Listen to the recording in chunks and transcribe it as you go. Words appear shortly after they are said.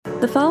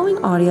The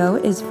following audio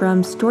is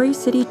from Story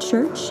City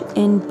Church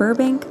in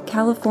Burbank,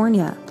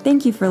 California.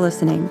 Thank you for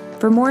listening.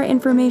 For more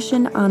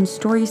information on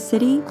Story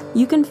City,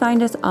 you can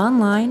find us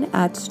online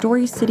at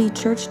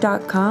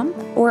storycitychurch.com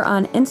or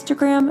on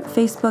Instagram,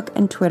 Facebook,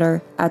 and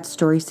Twitter at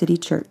Story City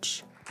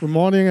Church. Good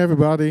morning,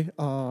 everybody.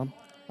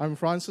 I'm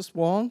Francis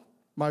Wong.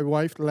 My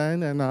wife,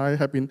 Len, and I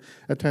have been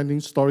attending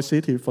Story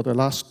City for the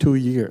last 2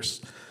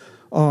 years.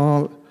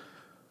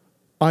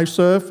 I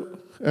serve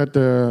at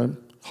the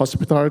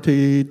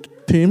hospitality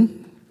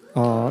team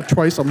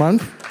twice a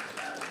month.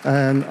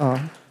 And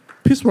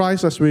please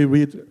rise as we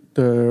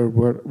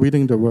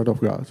reading the Word of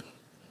God.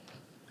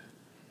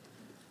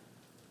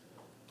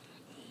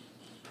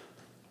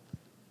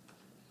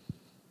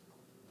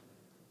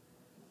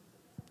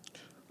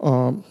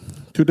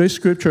 Today's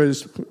scripture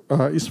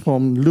is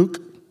from Luke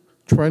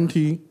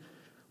 20,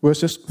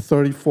 verses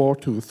 34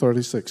 to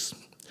 36.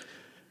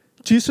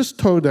 Jesus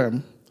told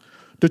them,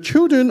 "The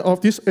children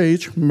of this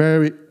age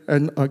marry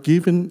and are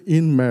given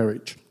in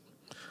marriage.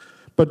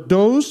 But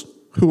those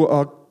who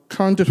are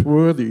counted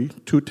worthy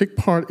to take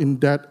part in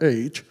that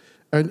age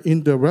and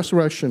in the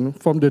resurrection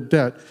from the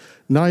dead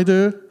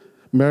neither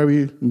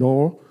marry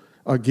nor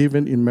are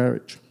given in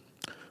marriage.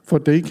 For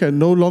they can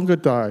no longer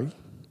die,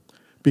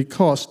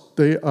 because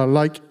they are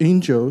like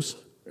angels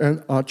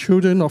and are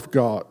children of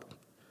God,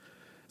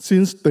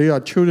 since they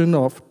are children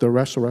of the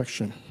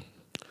resurrection."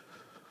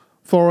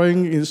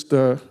 Following is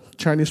the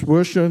Chinese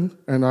version,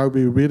 and I'll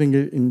be reading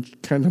it in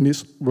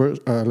Cantonese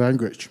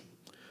language.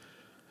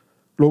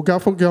 路加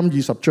福音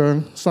20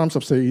章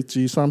34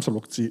至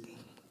36節，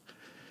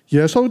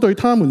耶穌對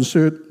他們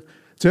說：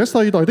這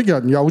世代的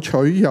人有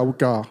娶有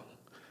嫁，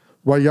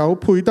唯有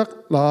配得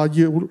那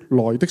要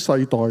來的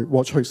世代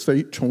和從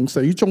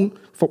死中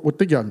復活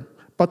的人，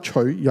不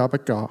娶也不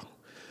嫁，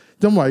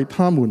因為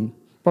他們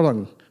不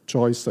能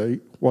再死，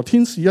和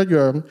天使一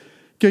樣。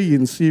既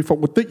然是復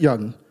活的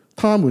人，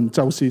他們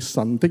就是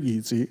神的兒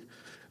子。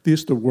This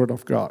is the word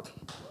of God.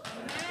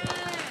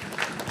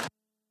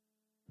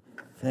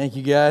 Thank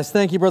you, guys.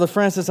 Thank you, Brother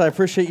Francis. I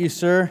appreciate you,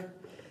 sir.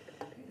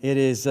 It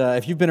is,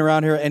 if you've been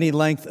around here any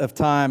length of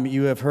time,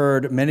 you have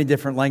heard many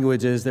different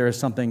languages. There is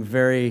something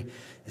very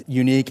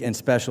unique and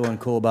special and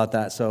cool about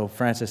that. So,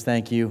 Francis,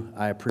 thank you.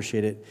 I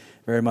appreciate it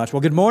very much.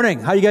 Well, good morning.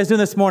 How are you guys doing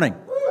this morning?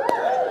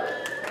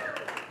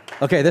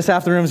 Okay, this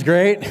half of the room's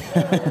great.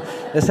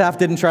 This half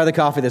didn't try the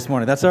coffee this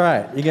morning. That's all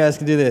right. You guys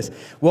can do this.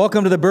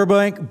 Welcome to the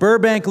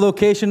Burbank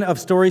location of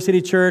Story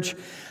City Church.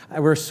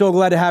 We're so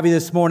glad to have you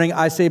this morning.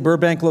 I say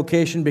Burbank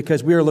location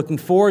because we are looking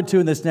forward to,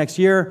 in this next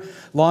year,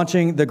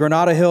 launching the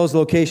Granada Hills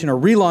location, or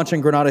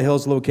relaunching Granada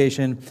Hills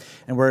location,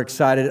 and we're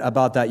excited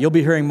about that. You'll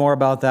be hearing more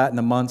about that in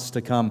the months to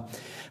come.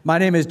 My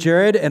name is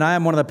Jared, and I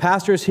am one of the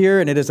pastors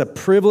here, and it is a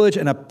privilege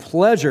and a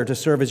pleasure to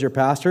serve as your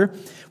pastor.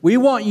 We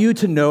want you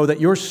to know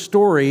that your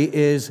story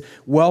is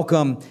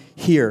welcome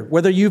here.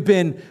 Whether you've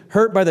been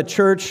hurt by the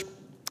church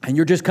and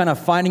you're just kind of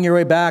finding your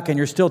way back and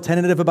you're still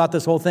tentative about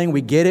this whole thing,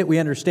 we get it, we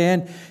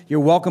understand.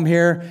 You're welcome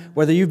here.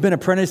 Whether you've been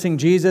apprenticing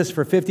Jesus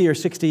for 50 or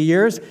 60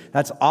 years,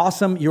 that's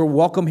awesome. You're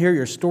welcome here.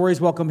 Your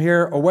story's welcome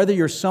here. Or whether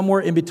you're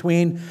somewhere in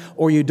between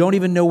or you don't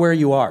even know where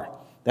you are,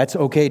 that's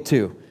okay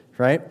too,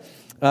 right?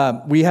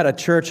 We had a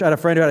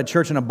friend who had a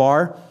church in a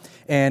bar,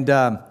 and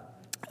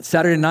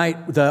Saturday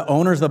night, the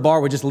owners of the bar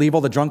would just leave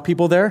all the drunk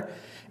people there,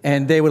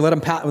 and they would let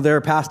them, they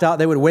were passed out,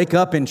 they would wake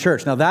up in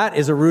church. Now that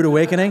is a rude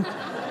awakening.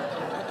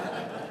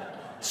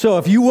 So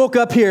if you woke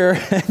up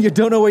here and you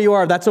don't know where you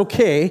are, that's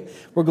okay.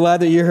 We're glad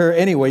that you're here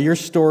anyway. Your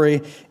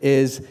story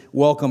is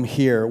welcome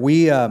here.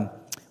 We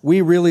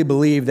really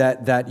believe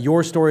that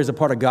your story is a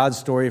part of God's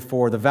story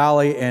for the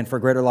Valley and for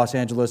Greater Los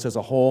Angeles as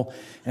a whole.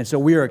 And so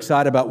we are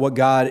excited about what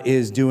God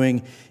is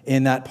doing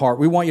in that part.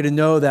 We want you to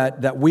know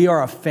that we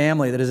are a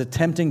family that is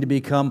attempting to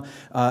become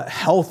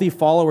healthy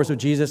followers of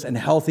Jesus and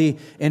healthy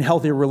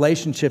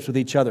relationships with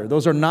each other.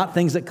 Those are not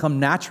things that come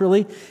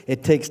naturally.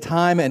 It takes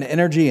time and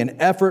energy and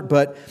effort,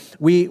 but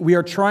we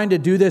are trying to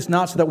do this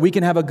not so that we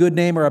can have a good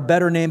name or a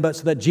better name, but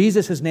so that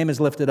Jesus' name is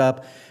lifted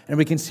up and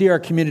we can see our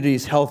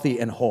communities healthy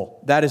and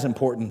whole. That is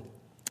important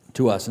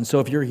to us. And so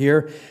if you're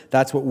here,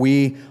 that's what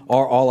we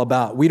are all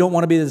about. We don't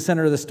want to be the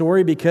center of the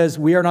story because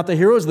we are not the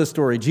heroes of the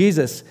story.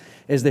 Jesus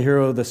is the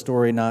hero of the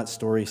story, not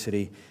Story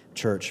City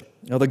Church.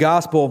 Now, the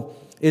gospel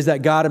is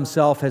that God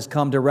himself has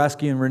come to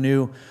rescue and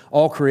renew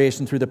all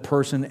creation through the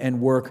person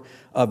and work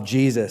of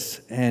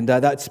Jesus. And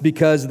that's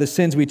because the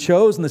sins we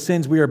chose and the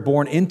sins we are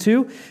born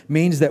into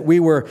means that we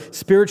were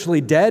spiritually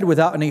dead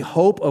without any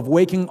hope of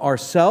waking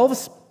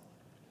ourselves.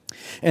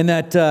 And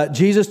that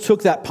Jesus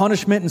took that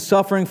punishment and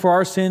suffering for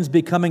our sins,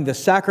 becoming the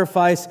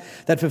sacrifice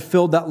that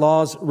fulfilled that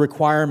law's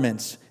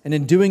requirements. And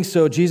in doing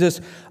so,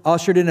 Jesus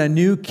ushered in a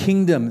new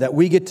kingdom that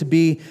we get to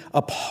be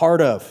a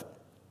part of.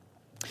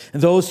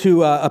 And those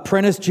who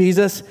apprentice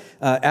Jesus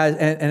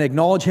and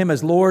acknowledge him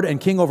as Lord and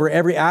King over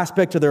every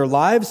aspect of their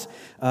lives,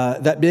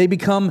 that they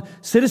become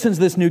citizens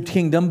of this new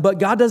kingdom. But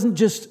God doesn't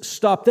just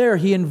stop there.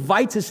 He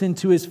invites us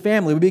into his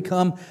family. We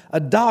become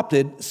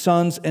adopted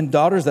sons and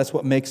daughters. That's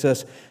what makes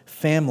us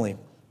family.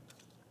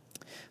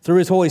 Through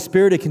his Holy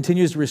Spirit, he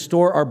continues to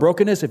restore our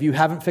brokenness. If you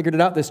haven't figured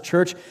it out, this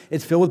church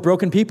is filled with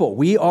broken people.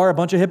 We are a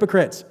bunch of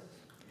hypocrites.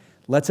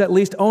 Let's at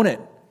least own it,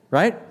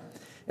 right?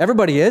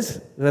 Everybody is.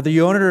 Whether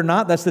you own it or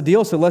not, that's the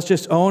deal. So let's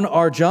just own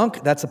our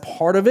junk. That's a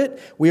part of it.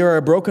 We are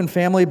a broken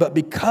family, but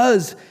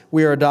because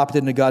we are adopted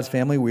into God's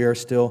family, we are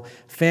still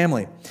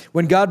family.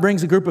 When God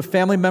brings a group of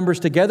family members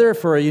together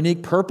for a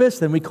unique purpose,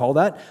 then we call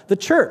that the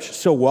church.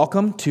 So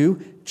welcome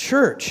to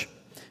church.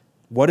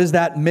 What is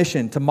that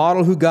mission? To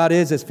model who God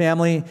is as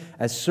family,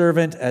 as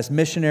servant, as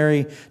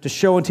missionary, to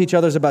show and teach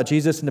others about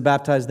Jesus and to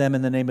baptize them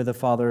in the name of the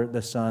Father,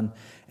 the Son,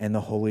 and the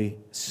Holy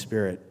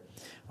Spirit.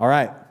 All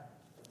right.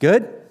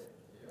 Good?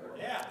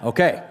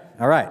 Okay.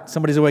 All right.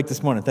 Somebody's awake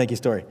this morning. Thank you,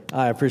 Story.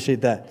 I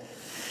appreciate that.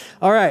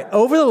 All right.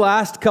 Over the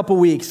last couple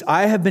weeks,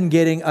 I have been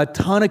getting a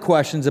ton of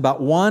questions about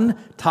one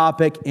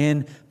topic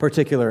in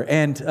particular.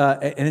 And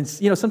it's,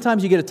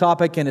 sometimes you get a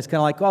topic and it's kind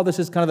of like, oh, this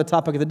is kind of the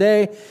topic of the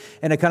day.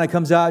 And it kind of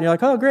comes out and you're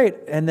like, oh, great.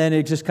 And then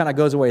it just kind of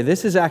goes away.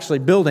 This is actually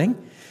building.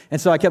 And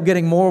so I kept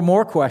getting more and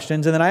more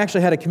questions. And then I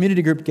actually had a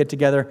community group get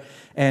together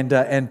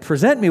and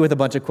present me with a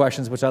bunch of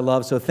questions, which I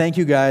love. So thank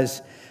you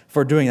guys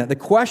for doing that. The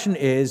question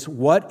is,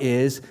 what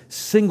is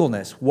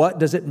singleness? What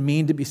does it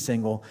mean to be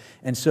single?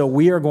 And so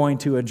we are going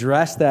to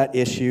address that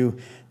issue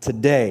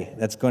today.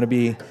 That's going to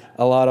be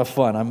a lot of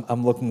fun.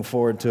 I'm looking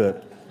forward to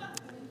it.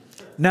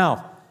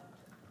 Now,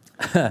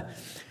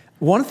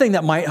 one thing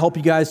that might help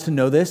you guys to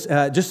know this,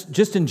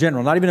 just in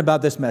general, not even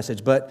about this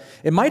message, but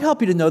it might help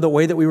you to know the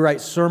way that we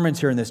write sermons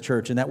here in this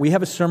church and that we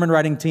have a sermon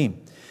writing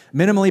team.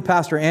 Minimally,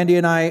 Pastor Andy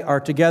and I are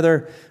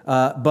together,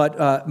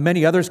 but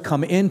many others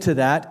come into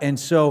that. And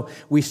so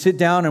we sit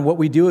down and what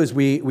we do is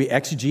we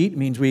exegete,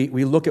 means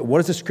we look at what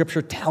is the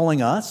Scripture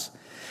telling us.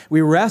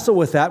 We wrestle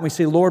with that and we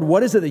say, Lord,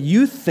 what is it that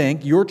you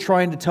think you're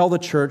trying to tell the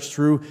church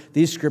through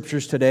these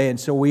Scriptures today? And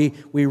so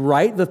we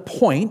write the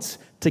points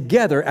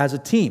together as a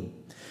team.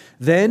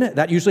 Then,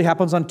 that usually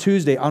happens on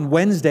Tuesday. On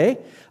Wednesday,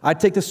 I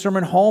take the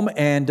sermon home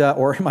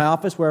or in my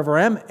office, wherever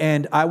I am,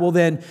 and I will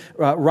then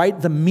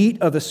write the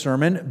meat of the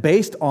sermon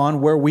based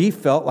on where we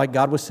felt like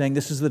God was saying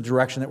this is the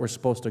direction that we're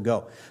supposed to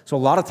go. So a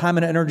lot of time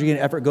and energy and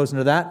effort goes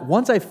into that.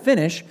 Once I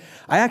finish,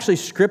 I actually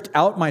script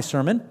out my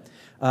sermon.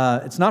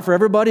 It's not for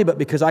everybody, but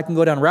because I can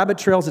go down rabbit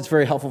trails, it's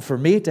very helpful for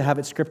me to have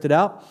it scripted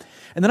out.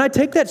 And then I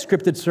take that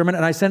scripted sermon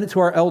and I send it to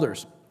our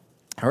elders.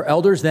 Our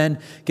elders then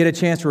get a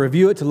chance to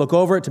review it, to look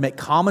over it, to make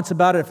comments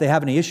about it. If they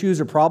have any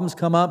issues or problems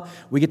come up,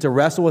 we get to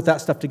wrestle with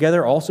that stuff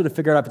together, also to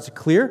figure out if it's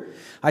clear.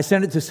 I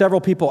send it to several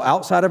people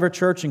outside of our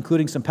church,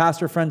 including some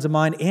pastor friends of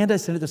mine, and I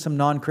send it to some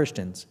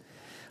non-Christians.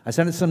 I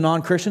send it to some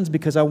non-Christians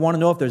because I want to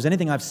know if there's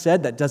anything I've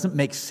said that doesn't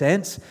make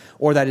sense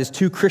or that is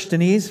too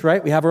Christianese,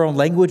 right? We have our own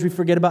language we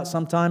forget about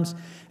sometimes.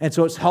 And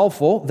so it's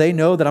helpful. They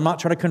know that I'm not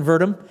trying to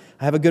convert them.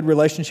 I have a good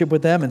relationship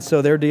with them. And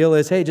so their deal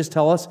is, hey, just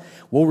tell us.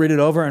 We'll read it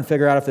over and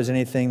figure out if there's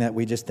anything that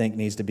we just think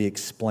needs to be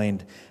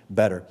explained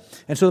better.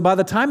 And so by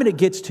the time it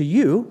gets to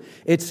you,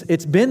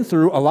 it's been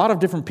through a lot of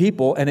different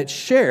people and it's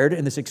shared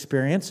in this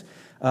experience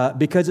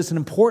because it's an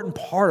important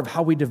part of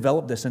how we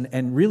develop this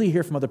and really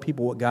hear from other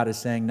people what God is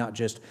saying, not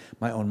just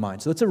my own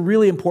mind. So that's a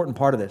really important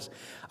part of this.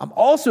 I'm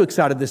also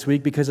excited this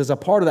week because as a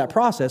part of that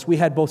process, we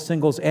had both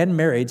singles and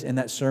marrieds in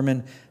that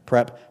sermon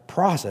prep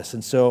process.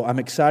 And so I'm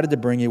excited to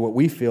bring you what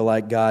we feel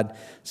like God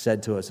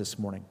said to us this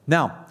morning.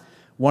 Now,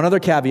 one other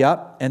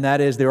caveat, and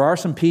that is there are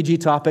some PG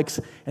topics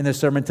in this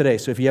sermon today.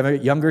 So if you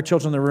have younger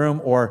children in the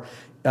room or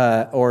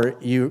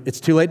it's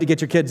too late to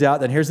get your kids out,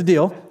 then here's the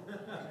deal.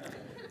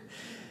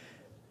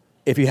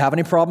 If you have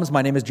any problems,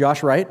 my name is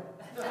Josh Wright.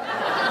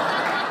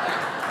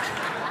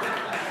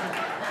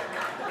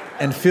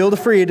 And feel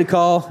free to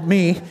call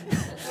me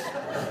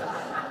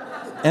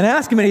and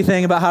ask him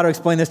anything about how to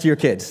explain this to your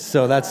kids.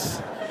 So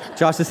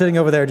Josh is sitting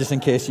over there just in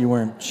case you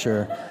weren't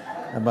sure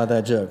about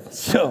that joke.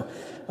 So,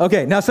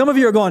 okay, now some of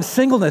you are going,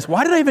 singleness,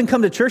 why did I even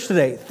come to church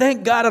today?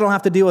 Thank God I don't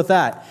have to deal with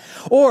that.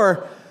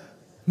 Or,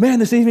 man,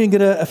 this evening is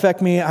going to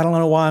affect me. I don't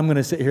know why I'm going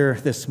to sit here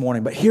this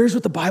morning. But here's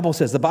what the Bible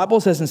says. The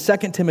Bible says in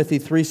 2 Timothy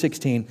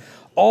 3:16,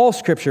 all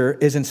Scripture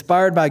is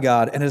inspired by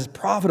God and is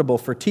profitable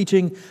for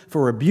teaching,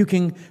 for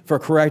rebuking, for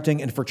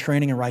correcting, and for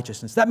training in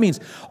righteousness. That means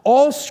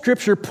all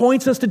Scripture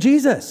points us to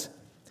Jesus.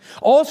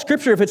 All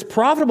Scripture, if it's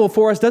profitable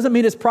for us, doesn't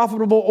mean it's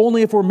profitable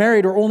only if we're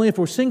married or only if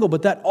we're single,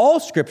 but that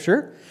all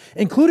Scripture,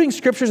 including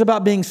Scriptures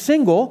about being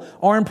single,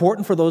 are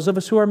important for those of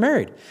us who are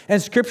married.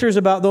 And Scriptures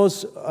about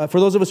for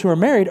those of us who are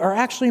married are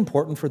actually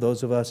important for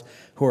those of us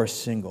who are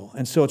single.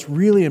 And so it's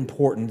really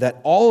important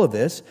that all of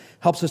this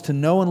helps us to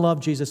know and love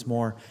Jesus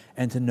more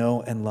and to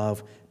know and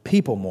love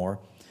people more.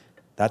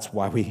 That's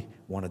why we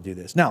want to do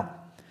this. Now,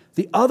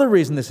 the other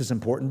reason this is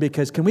important,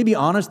 because can we be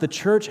honest, the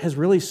church has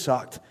really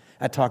sucked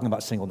at talking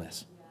about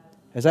singleness.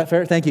 Is that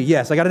fair? Thank you.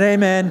 Yes, I got an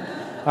amen.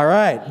 All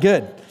right,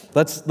 good.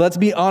 Let's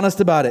be honest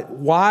about it.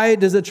 Why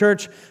does the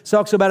church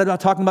suck so bad about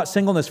talking about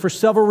singleness? For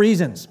several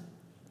reasons.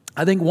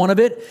 I think one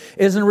of it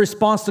is in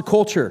response to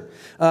culture.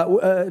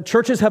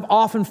 Churches have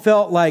often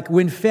felt like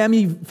when I'm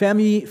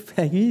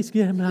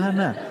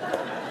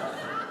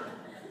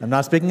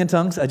not speaking in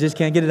tongues. I just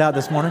can't get it out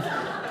this morning.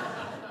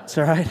 It's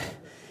all right.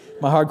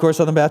 My hardcore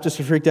Southern Baptists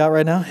are freaked out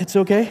right now. It's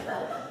okay.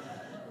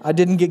 I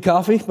didn't get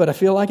coffee, but I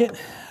feel like it.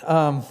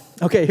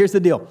 Okay, here's the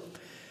deal.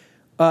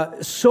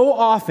 So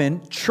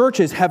often,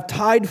 churches have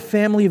tied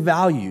family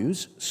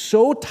values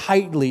so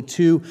tightly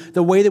to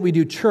the way that we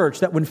do church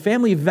that when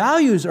family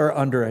values are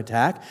under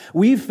attack,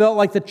 we felt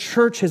like the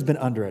church has been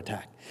under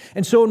attack.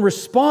 And so in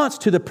response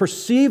to the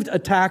perceived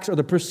attacks or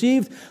the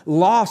perceived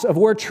loss of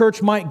where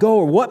church might go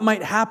or what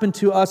might happen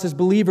to us as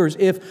believers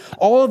if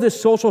all of this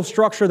social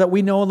structure that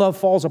we know and love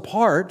falls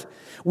apart,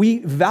 we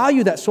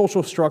value that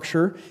social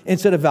structure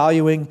instead of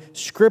valuing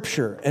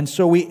Scripture. And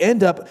so we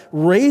end up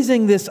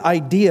raising this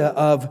idea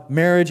of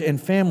marriage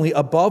and family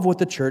above what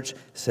the church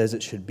says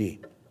it should be.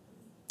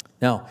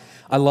 Now,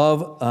 I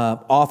love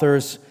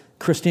authors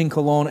Christine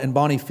Colon and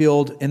Bonnie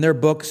Field. In their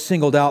book,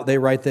 Singled Out, they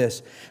write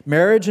this: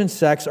 marriage and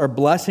sex are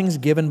blessings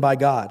given by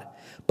God,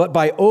 but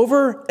by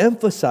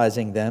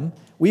overemphasizing them,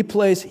 we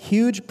place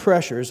huge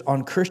pressures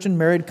on Christian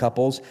married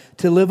couples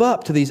to live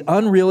up to these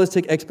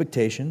unrealistic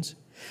expectations.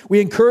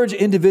 We encourage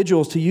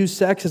individuals to use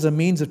sex as a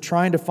means of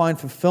trying to find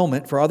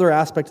fulfillment for other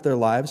aspects of their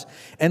lives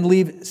and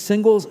leave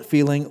singles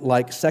feeling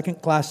like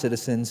second-class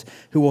citizens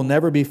who will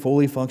never be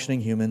fully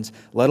functioning humans,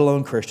 let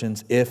alone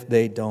Christians, if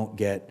they don't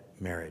get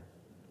married.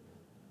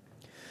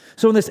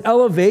 So in this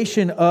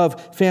elevation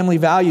of family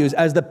values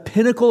as the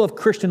pinnacle of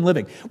Christian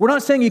living, we're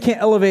not saying you can't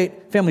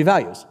elevate family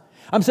values.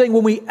 I'm saying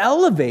when we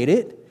elevate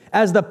it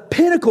as the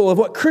pinnacle of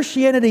what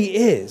Christianity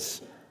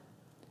is,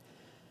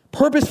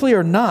 purposefully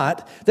or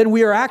not, then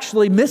we are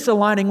actually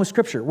misaligning with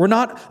Scripture. We're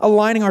not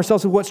aligning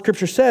ourselves with what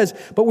Scripture says,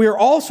 but we are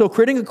also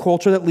creating a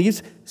culture that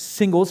leaves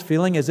singles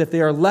feeling as if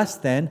they are less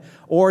than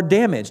or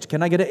damaged.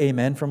 Can I get an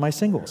amen from my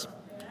singles?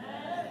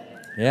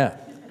 Yeah.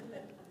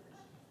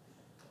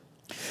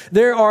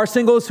 There are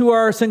singles who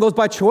are singles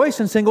by choice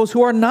and singles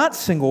who are not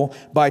single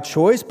by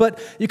choice, but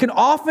you can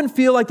often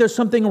feel like there's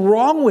something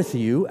wrong with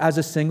you as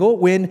a single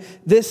when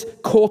this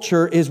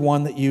culture is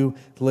one that you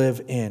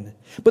live in.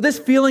 But this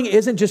feeling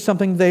isn't just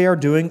something they are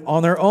doing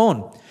on their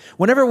own.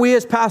 Whenever we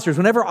as pastors,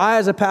 whenever I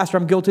as a pastor,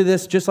 I'm guilty of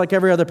this just like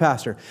every other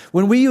pastor,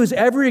 when we use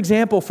every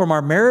example from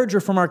our marriage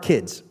or from our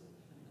kids,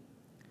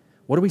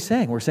 what are we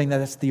saying? We're saying that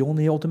that's the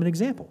only ultimate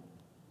example.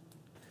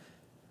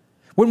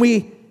 When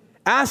we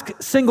ask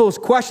singles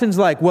questions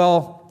like,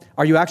 well,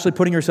 are you actually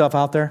putting yourself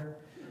out there?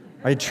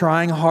 Are you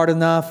trying hard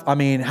enough? I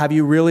mean, have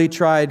you really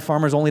tried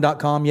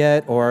farmersonly.com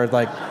yet? Or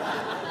like,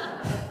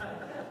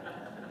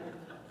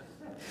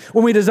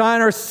 when we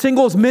design our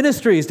singles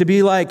ministries to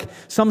be like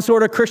some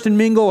sort of Christian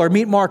mingle or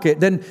meat market,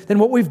 then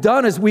what we've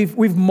done is we've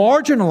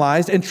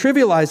marginalized and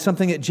trivialized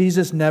something that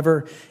Jesus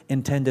never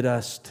intended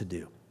us to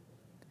do.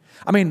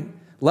 I mean,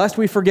 lest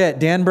we forget,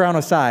 Dan Brown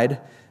aside,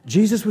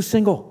 Jesus was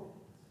single.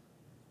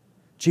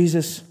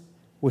 Jesus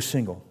was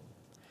single.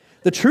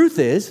 The truth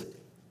is,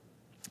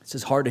 this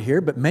is hard to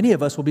hear, but many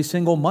of us will be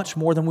single much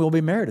more than we will be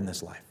married in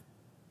this life.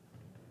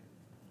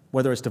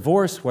 Whether it's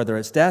divorce, whether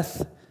it's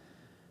death,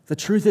 the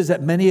truth is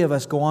that many of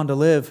us go on to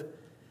live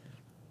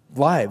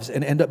lives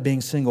and end up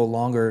being single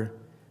longer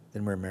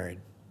than we're married.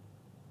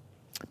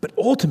 But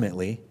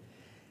ultimately,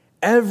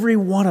 every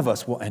one of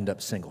us will end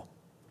up single.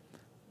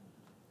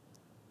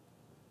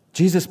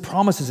 Jesus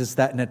promises us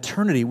that in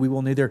eternity we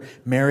will neither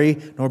marry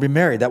nor be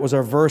married. That was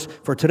our verse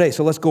for today.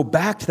 So let's go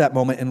back to that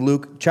moment in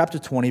Luke chapter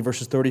 20,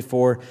 verses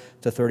 34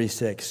 to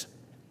 36.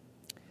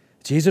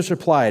 Jesus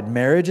replied,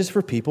 "Marriage is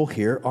for people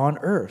here on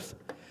earth.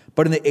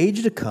 But in the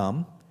age to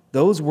come,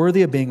 those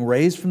worthy of being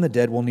raised from the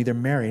dead will neither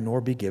marry nor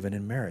be given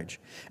in marriage,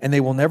 and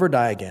they will never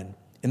die again.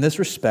 In this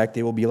respect,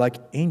 they will be like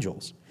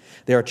angels.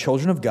 They are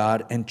children of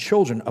God and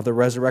children of the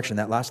resurrection."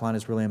 That last line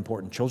is really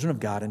important. Children of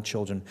God and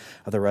children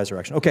of the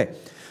resurrection. Okay,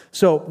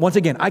 so once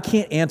again, I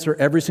can't answer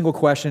every single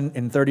question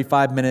in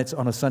 35 minutes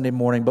on a Sunday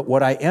morning, but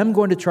what I am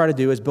going to try to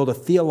do is build a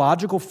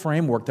theological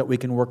framework that we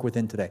can work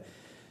within today.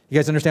 You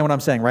guys understand what I'm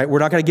saying, right? We're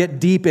not going to get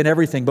deep in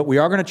everything, but we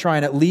are going to try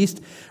and at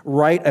least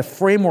write a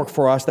framework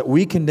for us that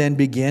we can then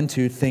begin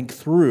to think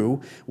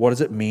through what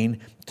does it mean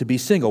to be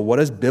single? What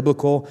is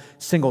biblical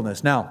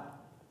singleness? Now,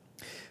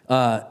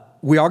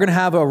 we are going to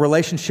have a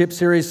relationship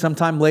series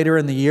sometime later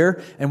in the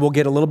year, and we'll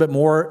get a little bit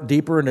more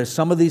deeper into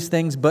some of these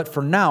things. But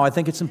for now, I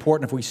think it's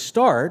important if we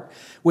start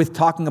with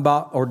talking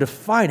about or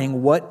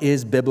defining what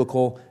is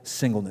biblical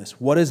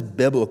singleness. What is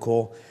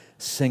biblical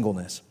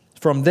singleness?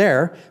 From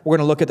there, we're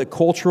going to look at the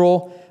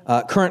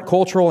current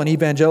cultural and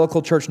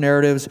evangelical church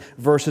narratives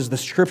versus the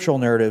scriptural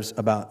narratives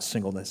about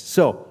singleness.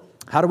 So,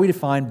 how do we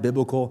define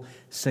biblical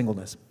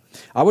singleness?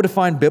 I would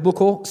define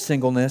biblical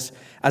singleness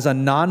as a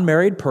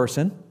non-married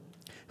person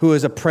who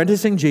is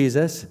apprenticing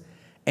Jesus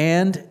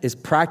and is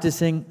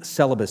practicing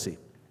celibacy.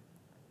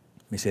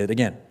 Let me say it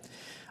again.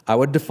 I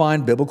would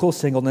define biblical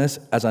singleness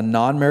as a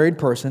non-married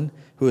person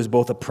who is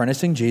both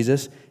apprenticing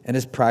Jesus and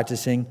is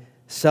practicing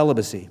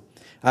celibacy.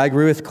 I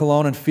agree with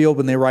Colon and Field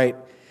when they write,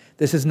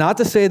 "This is not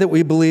to say that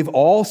we believe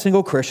all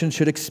single Christians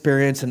should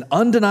experience an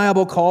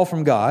undeniable call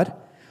from God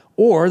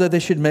or that they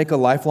should make a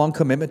lifelong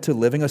commitment to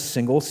living a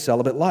single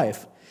celibate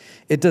life.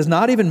 It does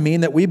not even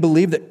mean that we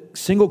believe that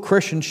single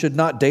Christians should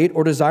not date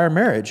or desire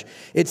marriage.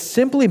 It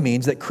simply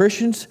means that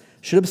Christians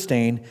should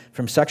abstain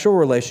from sexual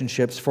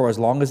relationships for as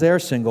long as they are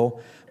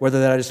single,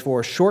 whether that is for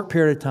a short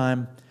period of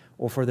time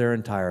or for their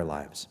entire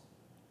lives.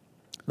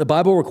 The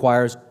Bible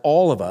requires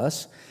all of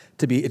us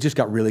to be, it just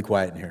got really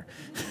quiet in here.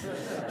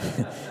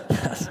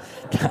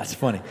 That's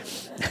funny.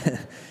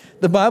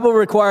 The Bible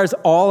requires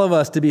all of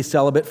us to be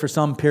celibate for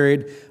some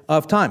period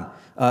of time,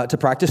 to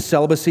practice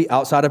celibacy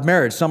outside of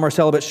marriage. Some are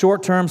celibate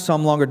short-term,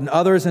 some longer than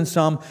others, and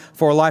some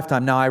for a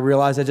lifetime. Now, I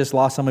realize I just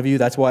lost some of you.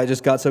 That's why it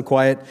just got so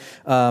quiet.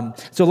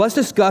 So let's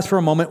discuss for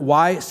a moment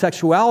why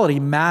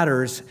sexuality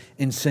matters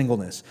in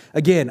singleness.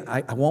 Again,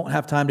 I won't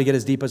have time to get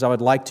as deep as I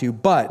would like to,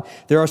 but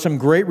there are some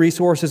great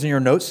resources in your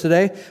notes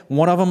today.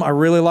 One of them I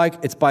really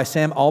like. It's by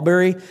Sam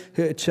Allberry.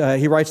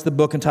 He writes the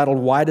book entitled,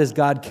 Why Does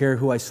God Care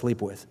Who I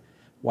Sleep With?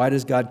 Why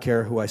Does God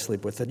Care Who I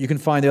Sleep With? You can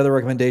find the other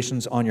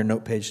recommendations on your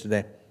note page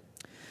today.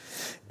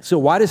 So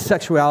why does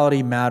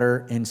sexuality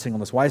matter in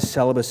singleness? Why is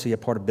celibacy a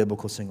part of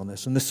biblical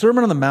singleness? In the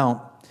Sermon on the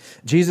Mount,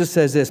 Jesus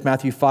says this,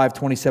 Matthew 5,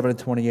 27 and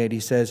 28. He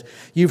says,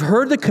 "You've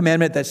heard the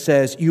commandment that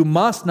says, you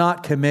must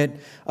not commit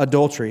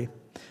adultery.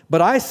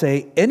 But I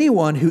say,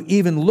 anyone who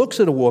even looks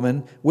at a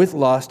woman with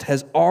lust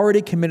has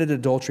already committed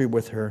adultery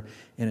with her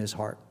in his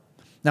heart."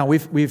 Now,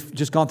 we've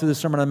just gone through the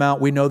Sermon on the Mount.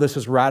 We know this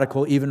is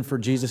radical even for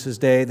Jesus'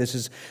 day. This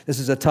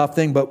is a tough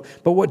thing. But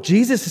what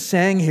Jesus is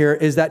saying here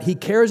is that he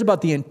cares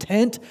about the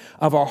intent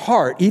of our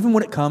heart, even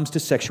when it comes to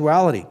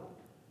sexuality.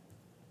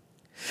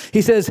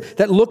 He says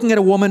that looking at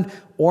a woman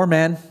or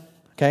man,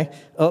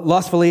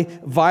 lustfully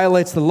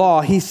violates the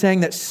law. He's saying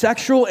that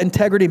sexual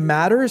integrity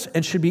matters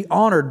and should be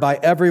honored by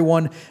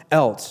everyone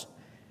else.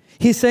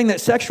 He's saying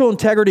that sexual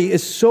integrity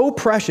is so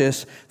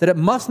precious that it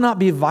must not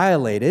be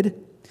violated,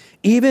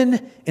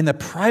 even in the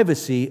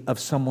privacy of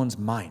someone's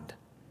mind.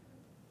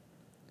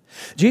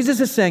 Jesus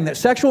is saying that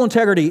sexual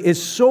integrity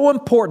is so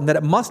important that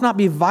it must not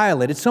be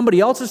violated. Somebody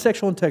else's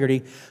sexual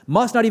integrity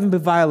must not even be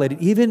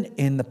violated, even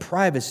in the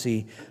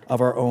privacy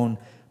of our own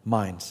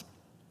minds.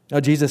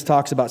 Now, Jesus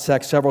talks about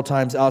sex several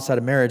times outside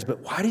of marriage, but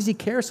why does he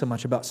care so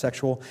much about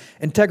sexual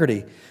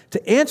integrity?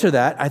 To answer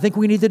that, I think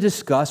we need to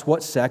discuss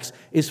what sex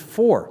is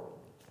for.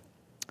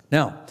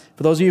 Now,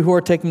 for those of you who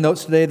are taking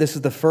notes today, this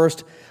is the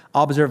first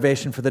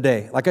observation for the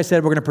day. Like I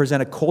said, we're going to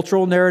present a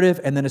cultural narrative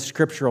and then a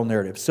scriptural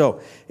narrative. So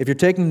if you're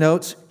taking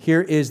notes,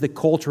 here is the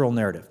cultural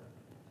narrative.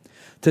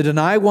 To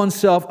deny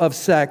oneself of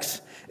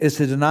sex is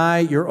to deny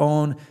your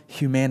own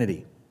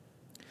humanity.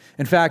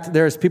 In fact,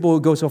 there's people who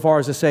go so far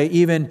as to say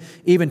even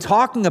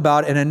talking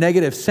about it in a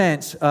negative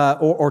sense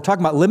or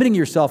talking about limiting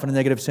yourself in a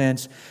negative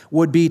sense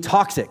would be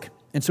toxic.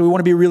 And so we want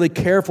to be really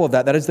careful of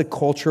that. That is the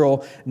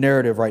cultural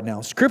narrative right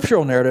now.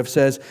 Scriptural narrative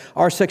says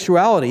our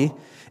sexuality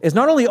is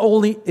not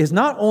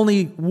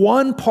only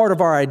one part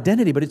of our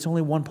identity, but it's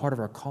only one part of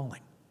our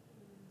calling.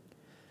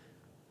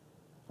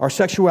 Our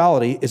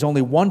sexuality is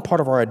only one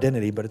part of our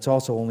identity, but it's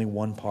also only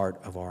one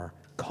part of our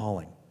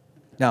calling.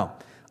 Now,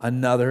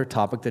 another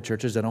topic that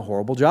church has done a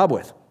horrible job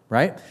with,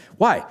 right?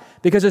 Why?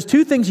 Because there's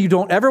two things you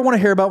don't ever want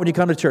to hear about when you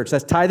come to church.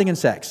 That's tithing and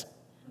sex.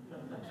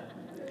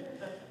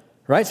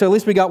 Right? So at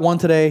least we got one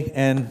today,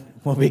 and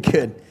we'll be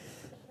good.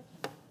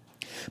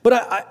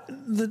 But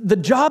the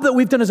job that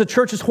we've done as a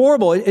church is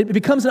horrible. It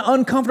becomes an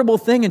uncomfortable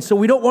thing, and so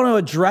we don't want to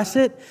address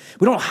it.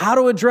 We don't know how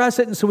to address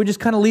it, and so we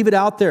just kind of leave it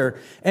out there.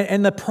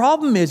 And the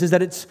problem is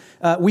that it's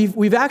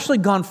we've actually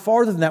gone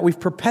farther than that. We've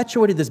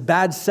perpetuated this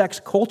bad sex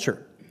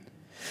culture.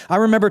 I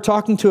remember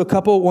talking to a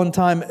couple one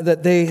time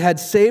that they had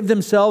saved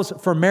themselves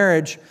for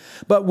marriage,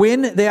 but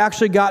when they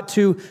actually got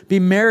to be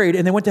married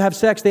and they went to have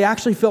sex, they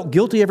actually felt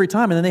guilty every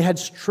time, and then they had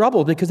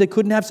trouble because they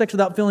couldn't have sex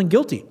without feeling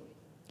guilty.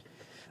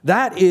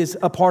 That is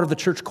a part of the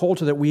church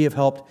culture that we have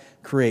helped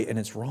create, and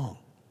it's wrong.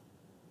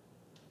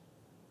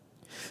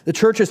 The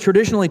church has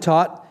traditionally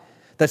taught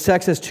that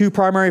sex has two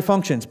primary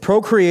functions: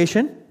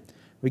 procreation,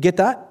 we get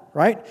that,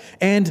 right?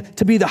 And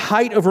to be the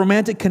height of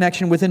romantic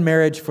connection within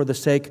marriage for the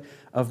sake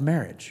of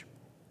marriage.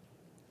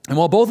 And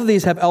while both of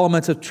these have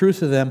elements of truth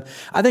to them,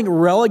 I think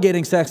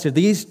relegating sex to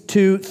these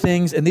two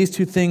things and these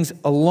two things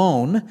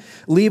alone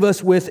leave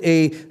us with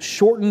a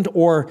shortened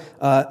or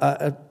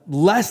a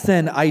less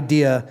than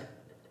idea,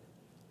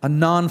 a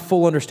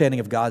non-full understanding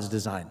of God's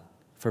design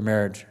for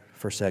marriage,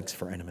 for sex,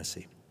 for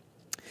intimacy.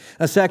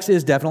 Now, sex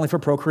is definitely for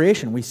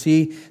procreation. We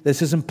see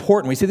this is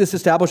important. We see this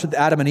established with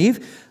Adam and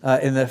Eve.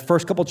 In the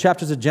first couple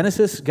chapters of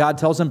Genesis, God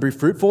tells them, be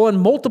fruitful and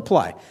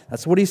multiply.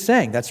 That's what he's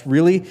saying. That's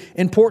really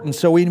important.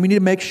 So we need to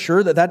make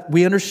sure that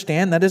we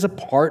understand that is a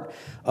part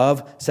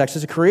of sex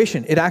as a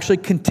creation. It actually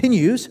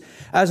continues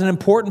as an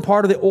important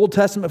part of the Old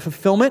Testament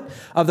fulfillment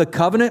of the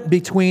covenant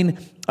between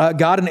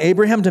God and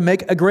Abraham to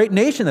make a great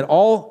nation that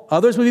all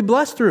others would be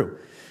blessed through.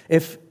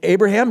 If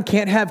Abraham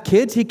can't have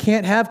kids, he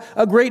can't have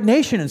a great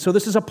nation. And so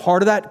this is a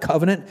part of that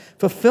covenant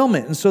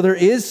fulfillment. And so there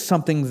is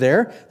something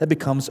there that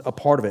becomes a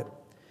part of it.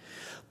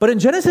 But in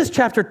Genesis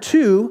chapter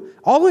 2,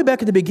 all the way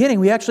back at the beginning,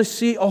 we actually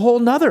see a whole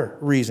nother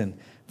reason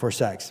for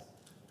sex.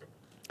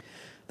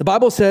 The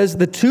Bible says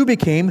the two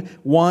became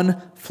one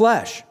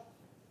flesh.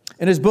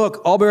 In his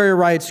book, Albury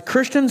writes,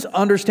 Christians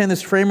understand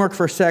this framework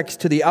for sex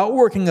to the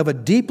outworking of a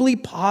deeply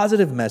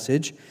positive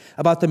message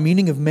about the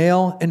meaning of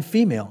male and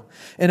female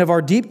and of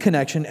our deep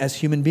connection as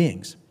human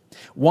beings.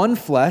 One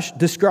flesh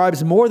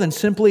describes more than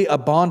simply a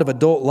bond of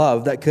adult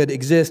love that could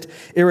exist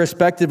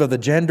irrespective of the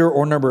gender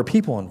or number of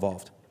people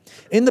involved.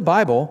 In the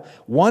Bible,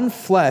 one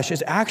flesh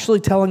is actually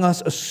telling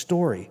us a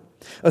story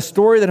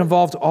that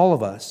involves all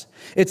of us.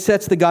 It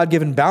sets the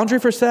God-given boundary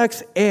for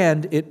sex,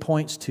 and it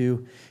points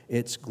to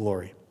its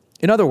glory.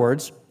 In other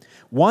words,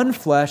 one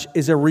flesh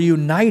is a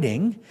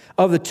reuniting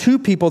of the two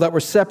people that were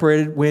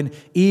separated when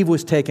Eve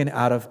was taken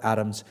out of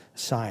Adam's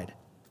side.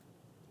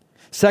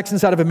 Sex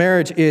inside of a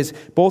marriage is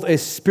both a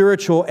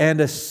spiritual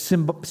and a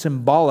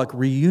symbolic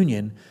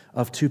reunion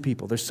of two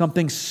people. There's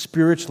something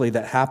spiritually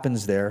that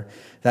happens there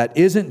that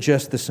isn't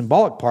just the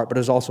symbolic part, but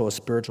is also a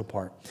spiritual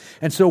part.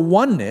 And so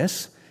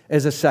oneness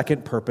is a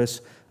second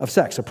purpose of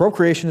sex. So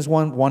procreation is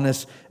one,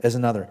 oneness is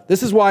another.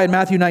 This is why in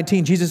Matthew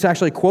 19, Jesus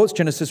actually quotes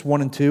Genesis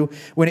 1 and 2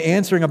 when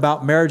answering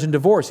about marriage and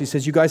divorce. He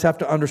says, you guys have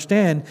to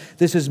understand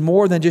this is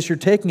more than just you're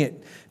taking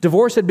it.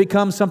 Divorce had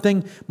become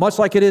something much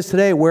like it is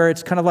today, where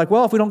it's kind of like,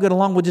 well, if we don't get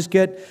along, we'll just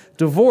get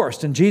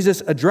divorced. And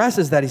Jesus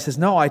addresses that. He says,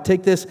 no, I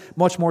take this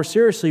much more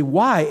seriously.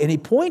 Why? And he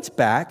points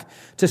back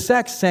to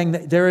sex, saying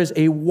that there is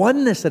a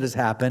oneness that has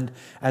happened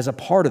as a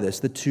part of this,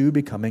 the two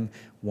becoming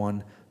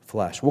one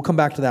flesh. We'll come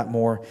back to that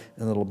more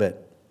in a little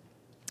bit.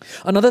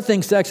 Another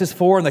thing sex is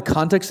for in the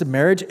context of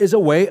marriage is a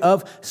way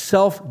of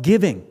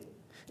self-giving.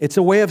 It's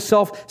a way of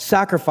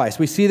self-sacrifice.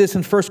 We see this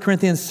in 1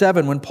 Corinthians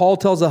 7 when Paul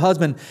tells the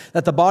husband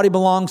that the body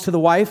belongs to the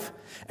wife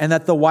and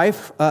that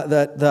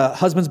the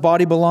husband's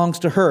body belongs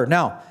to her.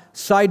 Now,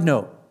 side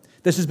note,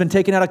 this has been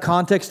taken out of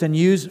context and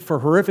used for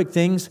horrific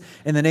things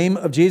in the name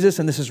of Jesus,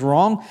 and this is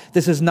wrong.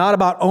 This is not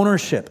about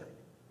ownership.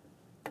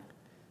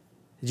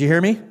 Did you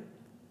hear me?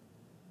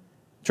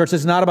 Church,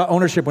 this is not about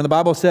ownership. When the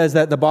Bible says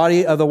that the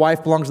body of the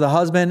wife belongs to the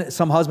husband,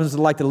 some husbands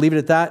would like to leave it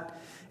at that.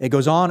 It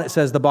goes on, it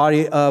says the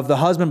body of the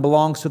husband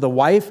belongs to the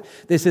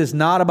wife. This is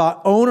not about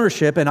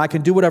ownership and I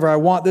can do whatever I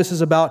want. This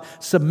is about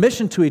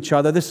submission to each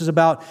other. This is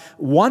about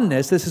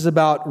oneness. This is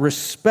about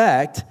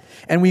respect.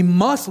 And we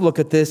must look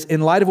at this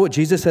in light of what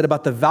Jesus said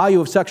about the value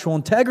of sexual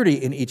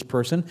integrity in each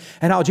person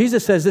and how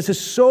Jesus says this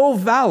is so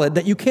valid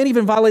that you can't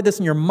even violate this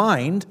in your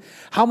mind.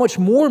 How much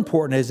more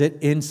important is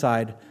it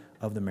inside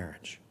of the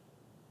marriage?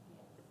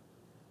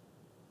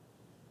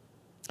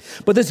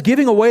 But this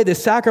giving away,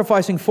 this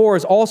sacrificing for,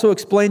 is also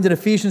explained in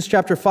Ephesians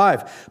chapter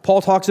 5.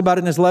 Paul talks about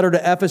it in his letter to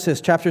Ephesus,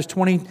 chapters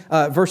 20,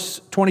 verse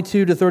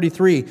 22 to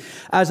 33,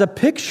 as a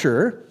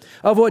picture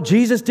of what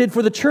Jesus did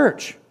for the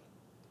church.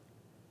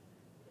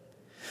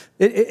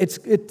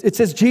 It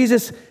says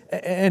Jesus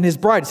and his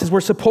bride. It says we're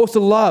supposed to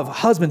love.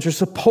 Husbands, you're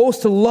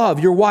supposed to love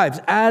your wives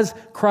as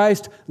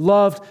Christ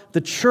loved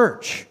the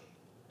church.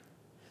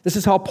 This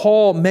is how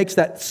Paul makes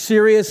that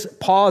serious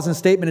pause and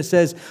statement. It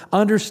says,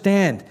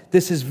 understand,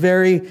 this is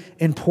very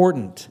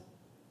important.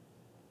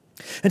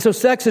 And so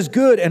sex is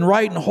good and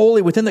right and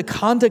holy within the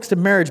context of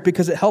marriage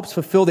because it helps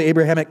fulfill the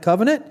Abrahamic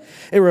covenant.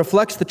 It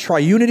reflects the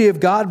triunity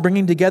of God,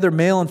 bringing together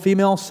male and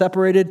female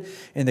separated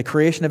in the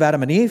creation of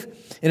Adam and Eve.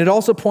 And it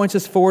also points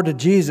us forward to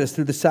Jesus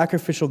through the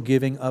sacrificial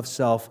giving of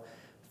self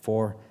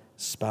for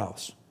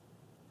spouse.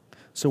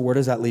 So where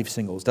does that leave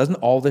singles? Doesn't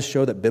all this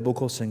show that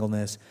biblical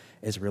singleness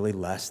is really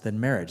less than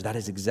marriage? That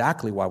is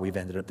exactly why we've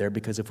ended up there,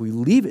 because if we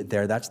leave it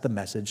there, that's the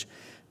message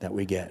that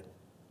we get.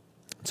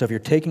 So if you're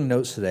taking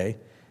notes today,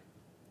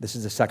 this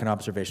is the second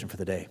observation for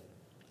the day.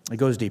 It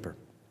goes deeper.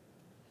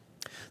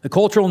 The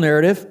cultural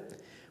narrative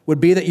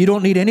would be that you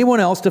don't need anyone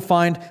else to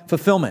find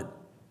fulfillment.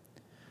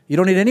 You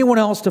don't need anyone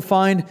else to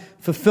find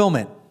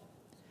fulfillment.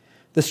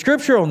 The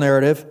scriptural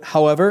narrative,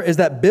 however, is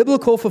that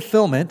biblical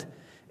fulfillment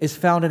is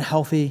found in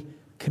healthy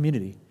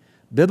community.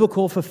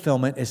 Biblical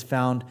fulfillment is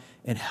found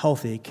in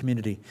healthy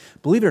community.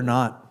 Believe it or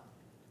not,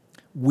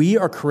 we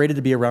are created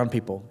to be around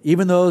people.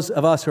 Even those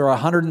of us who are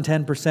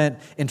 110%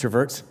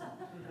 introverts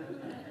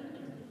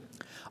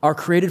are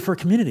created for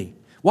community.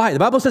 Why? The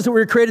Bible says that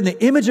we are created in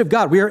the image of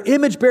God. We are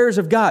image bearers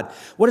of God.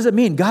 What does it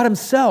mean? God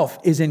himself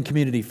is in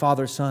community,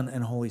 Father, Son,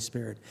 and Holy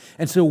Spirit.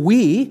 And so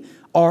we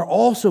are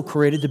also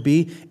created to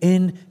be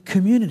in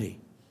community.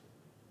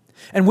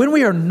 And when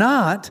we are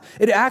not,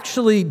 it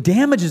actually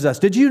damages us.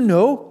 Did you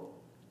know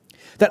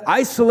that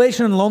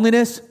isolation and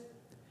loneliness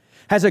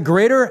has a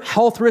greater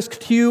health risk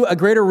to you, a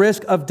greater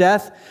risk of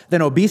death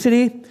than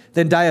obesity,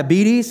 than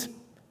diabetes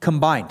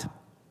combined?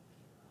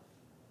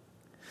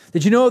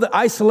 Did you know that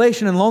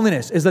isolation and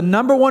loneliness is the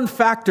number one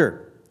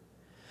factor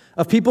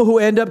of people who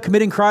end up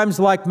committing crimes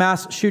like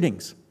mass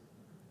shootings?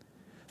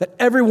 That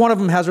every one of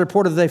them has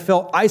reported that they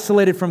felt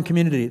isolated from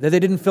community, that they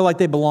didn't feel like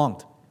they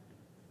belonged.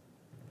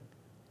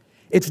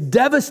 It's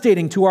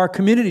devastating to our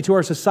community, to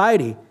our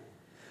society.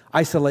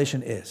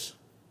 Isolation is.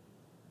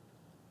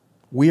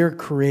 We are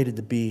created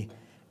to be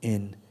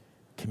in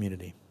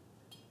community.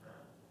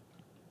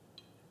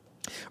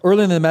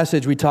 Earlier in the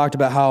message, we talked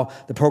about how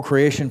the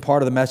procreation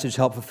part of the message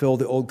helped fulfill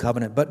the old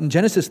covenant. But in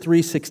Genesis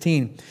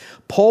 3:16,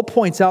 Paul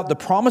points out the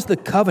promise of the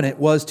covenant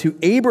was to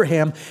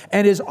Abraham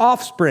and his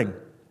offspring.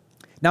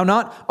 Now,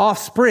 not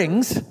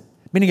offsprings,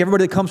 meaning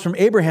everybody that comes from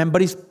Abraham,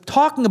 but he's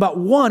talking about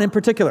one in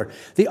particular,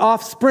 the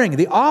offspring.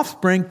 The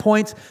offspring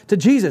points to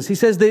Jesus. He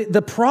says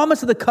the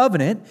promise of the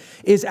covenant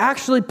is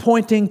actually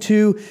pointing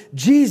to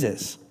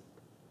Jesus.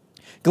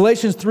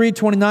 Galatians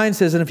 3:29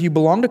 says, and if you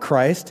belong to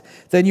Christ,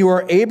 then you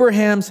are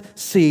Abraham's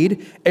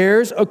seed,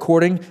 heirs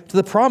according to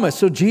the promise.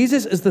 So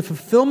Jesus is the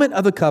fulfillment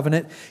of the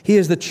covenant. He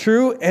is the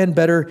true and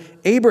better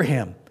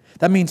Abraham.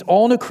 That means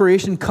all new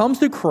creation comes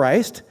through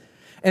Christ.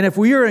 And if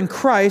we are in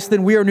Christ,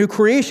 then we are new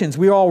creations.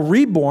 We are all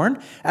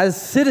reborn as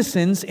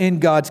citizens in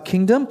God's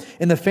kingdom,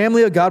 in the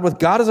family of God, with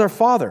God as our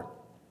Father.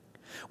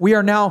 We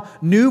are now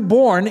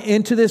newborn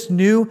into this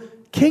new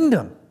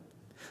kingdom.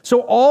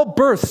 So all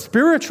birth,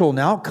 spiritual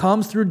now,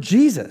 comes through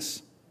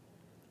Jesus.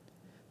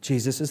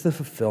 Jesus is the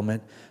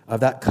fulfillment of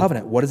that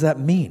covenant. What does that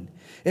mean?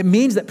 It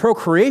means that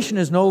procreation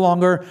is no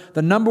longer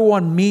the number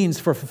one means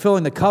for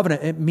fulfilling the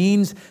covenant. It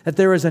means that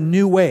there is a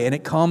new way, and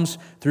it comes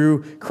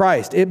through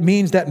Christ. It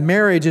means that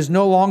marriage is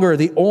no longer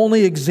the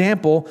only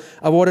example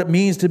of what it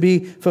means to be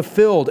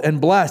fulfilled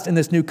and blessed in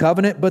this new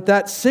covenant, but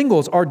that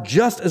singles are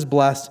just as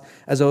blessed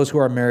as those who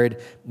are married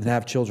and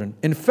have children.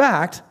 In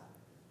fact,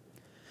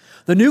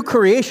 the new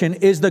creation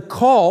is the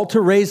call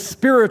to raise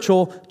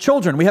spiritual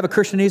children. We have a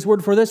Christianese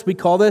word for this. We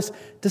call this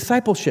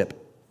discipleship.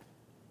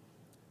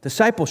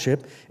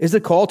 Discipleship is the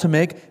call to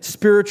make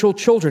spiritual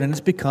children, and it's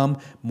become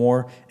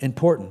more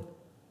important.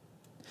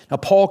 Now,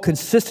 Paul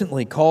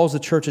consistently calls the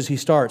churches he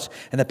starts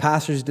and the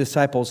pastors he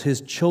disciples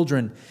his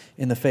children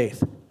in the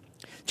faith.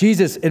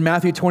 Jesus in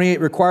Matthew 28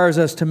 requires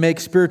us to make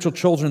spiritual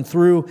children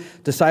through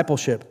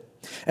discipleship.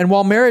 And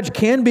while marriage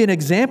can be an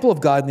example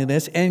of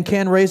godliness and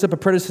can raise up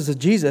apprentices of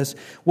Jesus,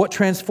 what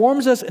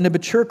transforms us into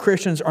mature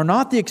Christians are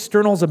not the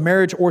externals of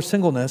marriage or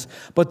singleness,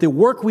 but the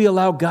work we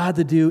allow God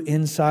to do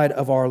inside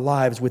of our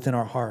lives, within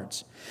our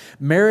hearts.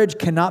 Marriage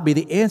cannot be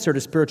the answer to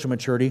spiritual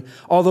maturity,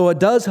 although it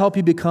does help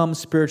you become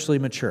spiritually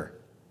mature.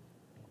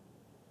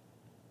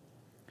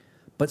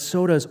 But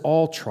so does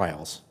all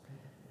trials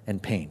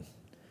and pain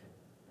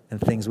and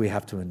things we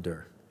have to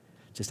endure.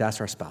 Just ask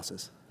our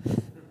spouses.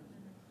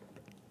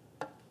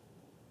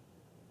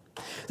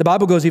 The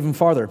Bible goes even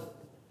farther.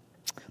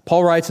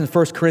 Paul writes in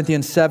 1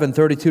 Corinthians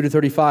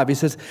 7:32-35, he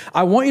says,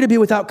 I want you to be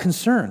without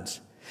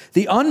concerns.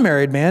 The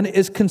unmarried man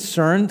is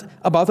concerned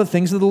about the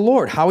things of the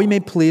Lord, how he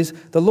may please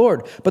the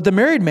Lord. But the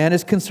married man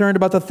is concerned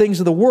about the things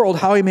of the world,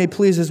 how he may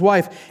please his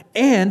wife,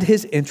 and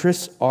his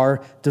interests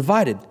are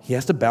divided. He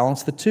has to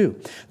balance the two.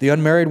 The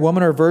unmarried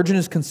woman or virgin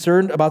is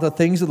concerned about the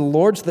things of the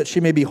Lord so that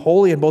she may be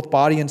holy in both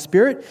body and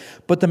spirit.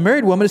 But the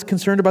married woman is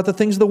concerned about the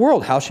things of the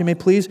world, how she may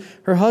please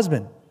her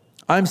husband.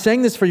 I'm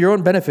saying this for your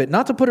own benefit,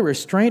 not to put a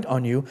restraint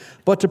on you,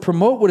 but to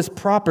promote what is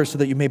proper so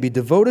that you may be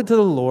devoted to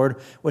the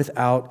Lord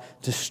without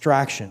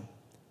distraction.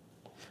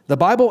 The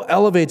Bible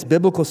elevates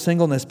biblical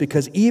singleness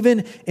because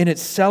even in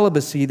its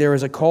celibacy, there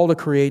is a call to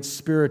create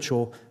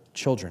spiritual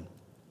children.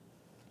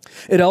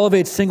 It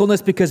elevates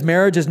singleness because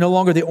marriage is no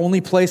longer the only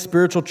place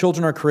spiritual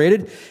children are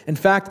created. In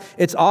fact,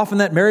 it's often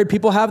that married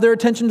people have their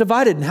attention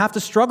divided and have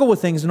to struggle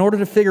with things in order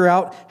to figure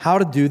out how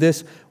to do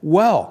this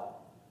well.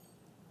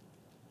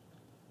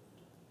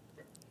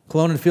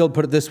 Cologne and Field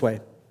put it this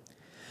way.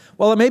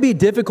 While it may be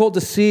difficult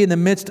to see in the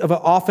midst of an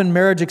often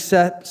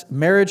marriage-obsessed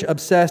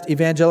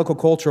evangelical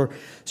culture,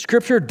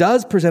 Scripture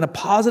does present a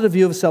positive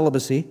view of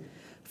celibacy,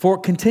 for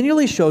it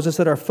continually shows us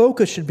that our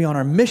focus should be on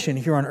our mission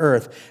here on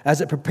earth as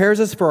it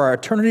prepares us for our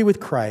eternity with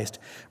Christ,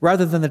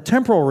 rather than the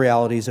temporal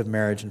realities of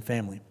marriage and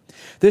family.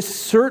 This is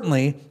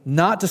certainly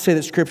not to say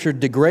that Scripture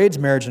degrades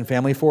marriage and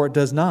family, for it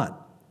does not.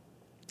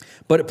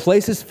 But it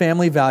places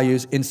family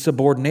values in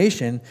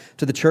subordination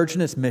to the church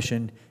and its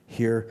mission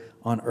here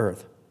on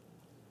earth.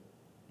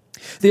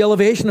 The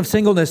elevation of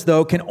singleness,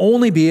 though, can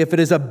only be if it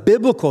is a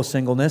biblical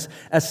singleness,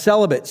 a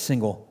celibate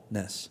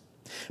singleness.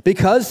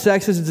 Because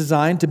sex is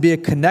designed to be a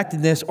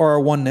connectedness or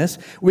a oneness,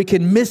 we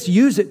can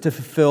misuse it to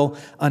fulfill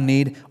a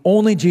need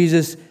only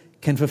Jesus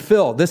can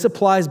fulfill. This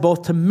applies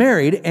both to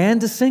married and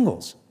to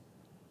singles.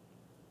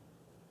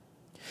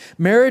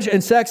 Marriage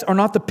and sex are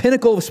not the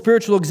pinnacle of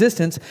spiritual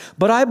existence,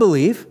 but I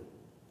believe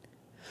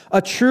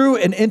a true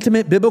and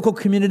intimate biblical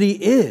community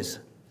is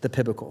the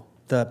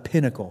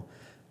pinnacle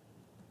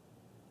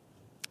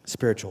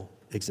spiritual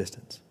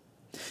existence.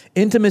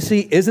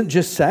 Intimacy isn't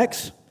just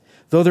sex,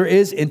 though there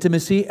is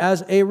intimacy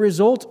as a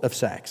result of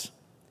sex.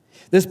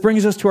 This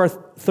brings us to our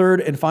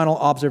third and final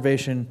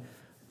observation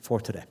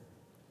for today.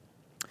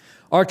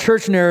 Our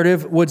church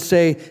narrative would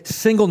say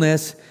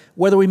singleness,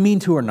 whether we mean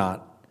to or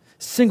not,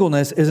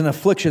 singleness is an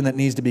affliction that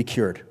needs to be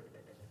cured.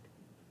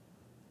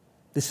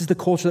 This is the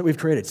culture that we've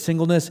created.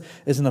 Singleness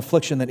is an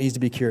affliction that needs to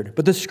be cured.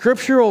 But the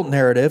scriptural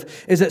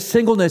narrative is that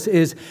singleness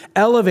is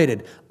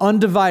elevated,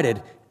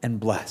 undivided, and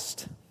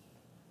blessed.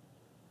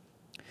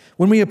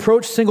 When we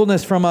approach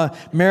singleness from a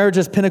marriage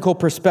as pinnacle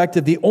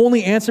perspective, the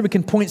only answer we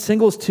can point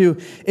singles to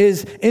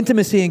is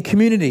intimacy and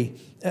community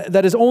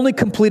that is only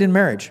complete in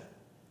marriage.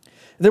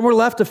 Then we're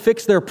left to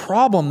fix their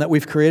problem that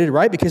we've created,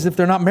 right? Because if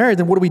they're not married,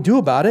 then what do we do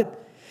about it?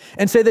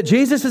 And say that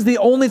Jesus is the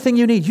only thing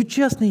you need. You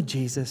just need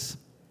Jesus.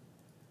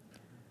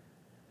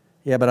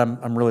 Yeah, but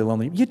I'm really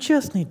lonely. You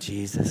just need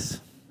Jesus.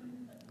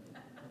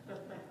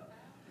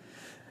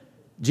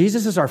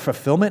 Jesus is our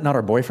fulfillment, not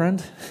our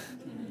boyfriend.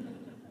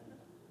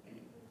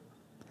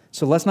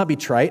 So let's not be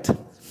trite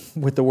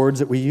with the words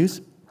that we use.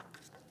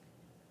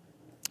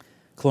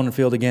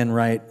 Clonenfield again,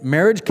 right?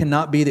 Marriage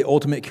cannot be the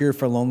ultimate cure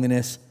for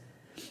loneliness,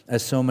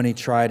 as so many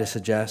try to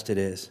suggest it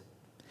is.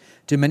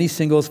 Do many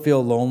singles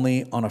feel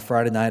lonely on a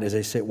Friday night as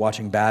they sit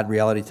watching bad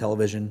reality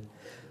television,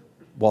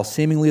 while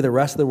seemingly the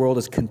rest of the world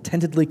is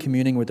contentedly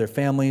communing with their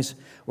families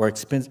or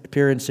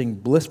experiencing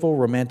blissful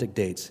romantic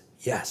dates?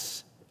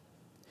 Yes.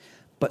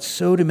 But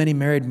so do many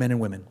married men and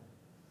women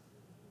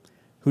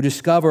who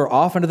discover,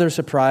 often to their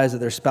surprise, that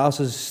their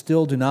spouses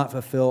still do not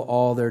fulfill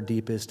all their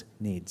deepest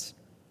needs.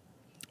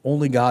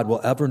 Only God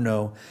will ever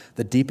know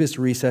the deepest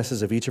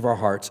recesses of each of our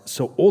hearts,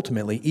 so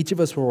ultimately each of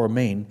us will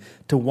remain,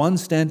 to one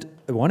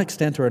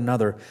extent or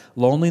another,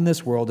 lonely in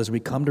this world as we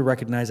come to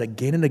recognize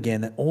again and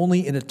again that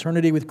only in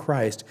eternity with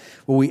Christ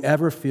will we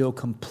ever feel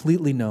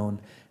completely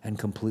known and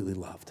completely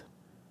loved.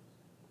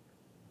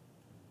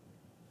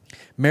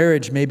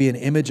 Marriage may be an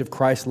image of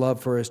Christ's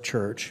love for his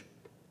church,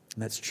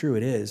 and that's true,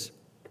 it is,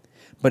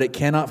 but it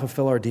cannot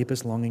fulfill our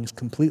deepest longings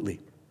completely.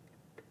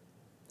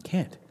 It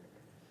can't.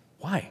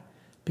 Why?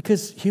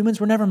 Because humans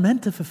were never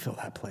meant to fulfill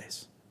that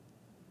place.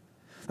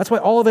 That's why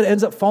all of it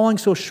ends up falling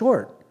so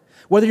short.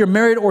 Whether you're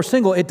married or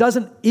single, it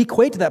doesn't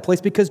equate to that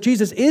place because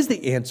Jesus is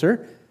the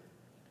answer.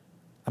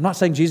 I'm not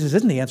saying Jesus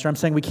isn't the answer. I'm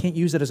saying we can't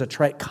use it as a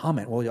trite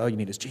comment. Well, all you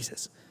need is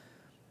Jesus.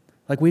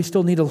 Like, we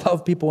still need to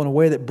love people in a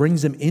way that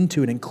brings them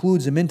into and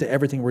includes them into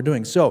everything we're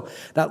doing. So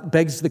that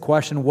begs the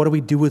question, what do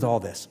we do with all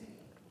this?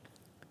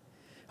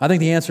 I think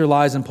the answer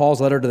lies in Paul's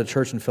letter to the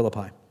church in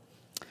Philippi.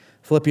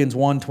 Philippians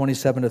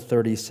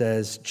 1:27-30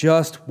 says,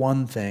 just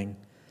one thing,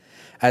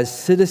 as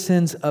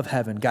citizens of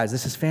heaven. Guys,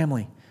 this is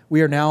family.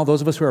 We are now,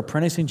 those of us who are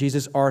apprenticing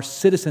Jesus, are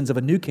citizens of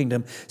a new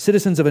kingdom,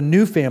 citizens of a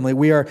new family.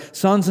 We are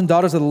sons and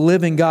daughters of the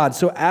living God.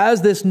 So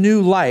as this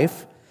new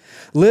life,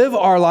 live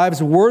our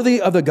lives worthy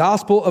of the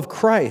gospel of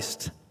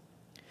Christ.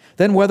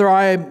 Then whether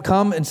I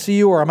come and see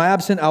you or am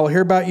absent, I will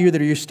hear about you,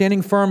 that you're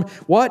standing firm,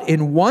 what?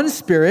 In one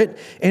spirit,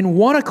 in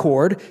one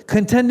accord,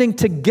 contending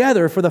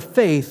together for the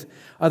faith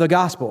of the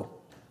gospel.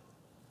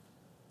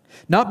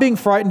 Not being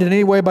frightened in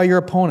any way by your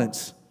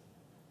opponents.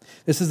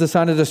 This is the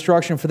sign of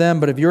destruction for them,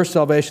 but of your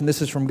salvation,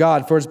 this is from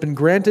God. For it's been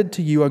granted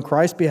to you on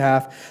Christ's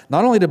behalf,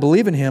 not only to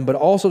believe in him, but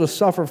also to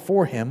suffer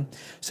for him,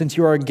 since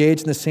you are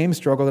engaged in the same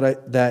struggle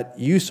that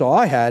you saw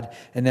I had,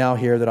 and now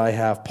hear that I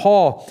have.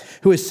 Paul,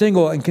 who is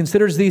single and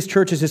considers these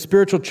churches his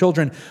spiritual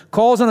children,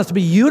 calls on us to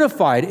be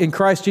unified in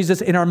Christ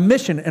Jesus in our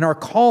mission and our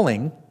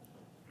calling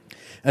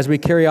as we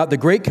carry out the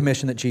great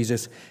commission that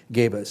Jesus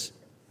gave us.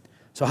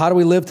 So how do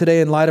we live today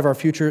in light of our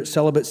future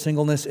celibate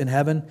singleness in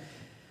heaven?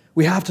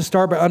 We have to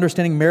start by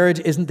understanding marriage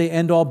isn't the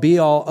end-all,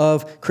 be-all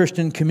of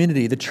Christian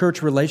community. The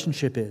church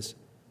relationship is.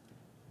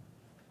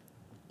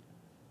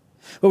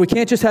 But we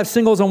can't just have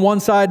singles on one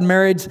side and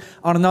marrieds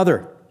on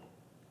another.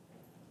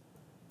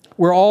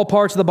 We're all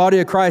parts of the body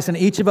of Christ, and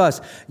each of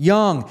us,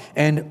 young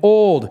and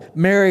old,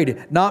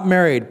 married, not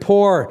married,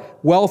 poor,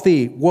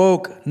 wealthy,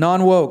 woke,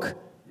 non-woke,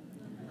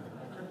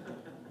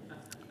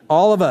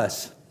 all of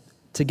us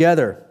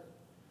together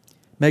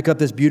make up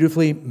this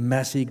beautifully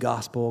messy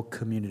gospel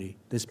community,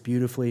 this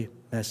beautifully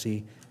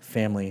messy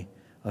family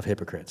of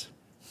hypocrites.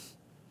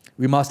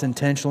 We must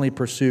intentionally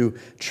pursue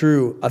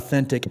true,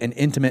 authentic, and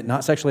intimate,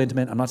 not sexually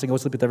intimate, I'm not saying go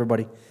sleep with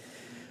everybody,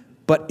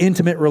 but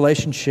intimate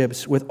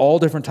relationships with all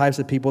different types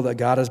of people that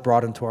God has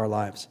brought into our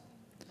lives.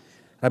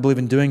 I believe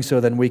in doing so,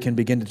 then we can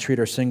begin to treat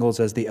our singles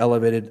as the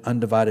elevated,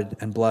 undivided,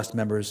 and blessed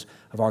members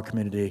of our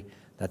community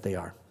that they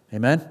are.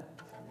 Amen?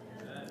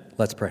 Amen.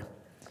 Let's pray.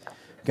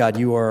 God,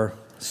 you are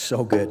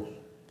so good.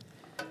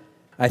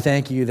 I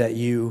thank you that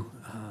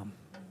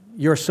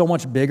you're so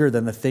much bigger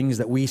than the things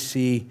that we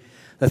see,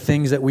 the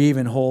things that we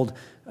even hold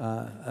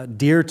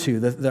dear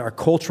to, our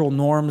cultural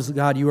norms.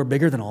 God, you are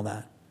bigger than all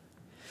that.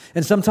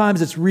 And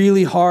sometimes it's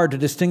really hard to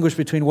distinguish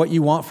between what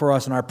you want for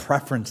us and our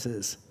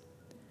preferences.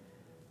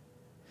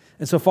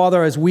 And so,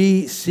 Father, as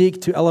we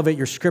seek to elevate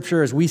your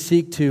scripture, as we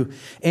seek to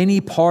any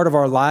part of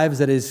our lives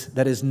that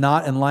is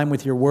not in line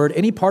with your word,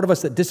 any part of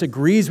us that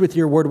disagrees with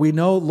your word, we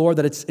know, Lord,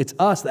 that it's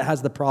us that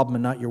has the problem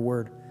and not your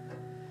word.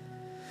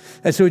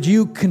 And so would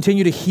you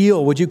continue to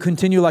heal? Would you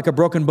continue like a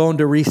broken bone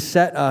to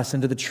reset us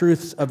into the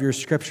truths of your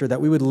scripture,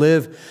 that we would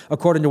live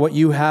according to what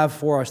you have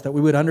for us, that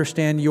we would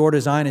understand your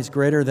design is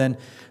greater than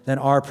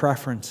our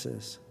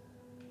preferences.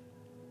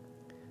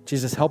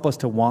 Jesus, help us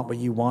to want what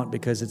you want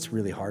because it's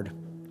really hard.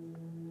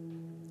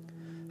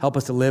 Help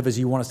us to live as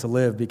you want us to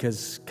live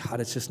because,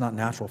 God, it's just not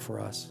natural for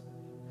us.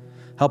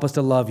 Help us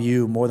to love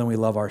you more than we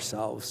love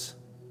ourselves.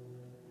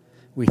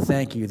 We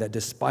thank you that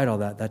despite all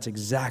that, that's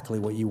exactly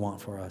what you want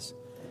for us.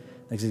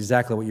 That's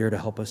exactly what you're to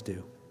help us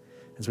do.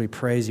 As we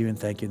praise you and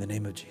thank you in the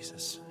name of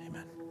Jesus.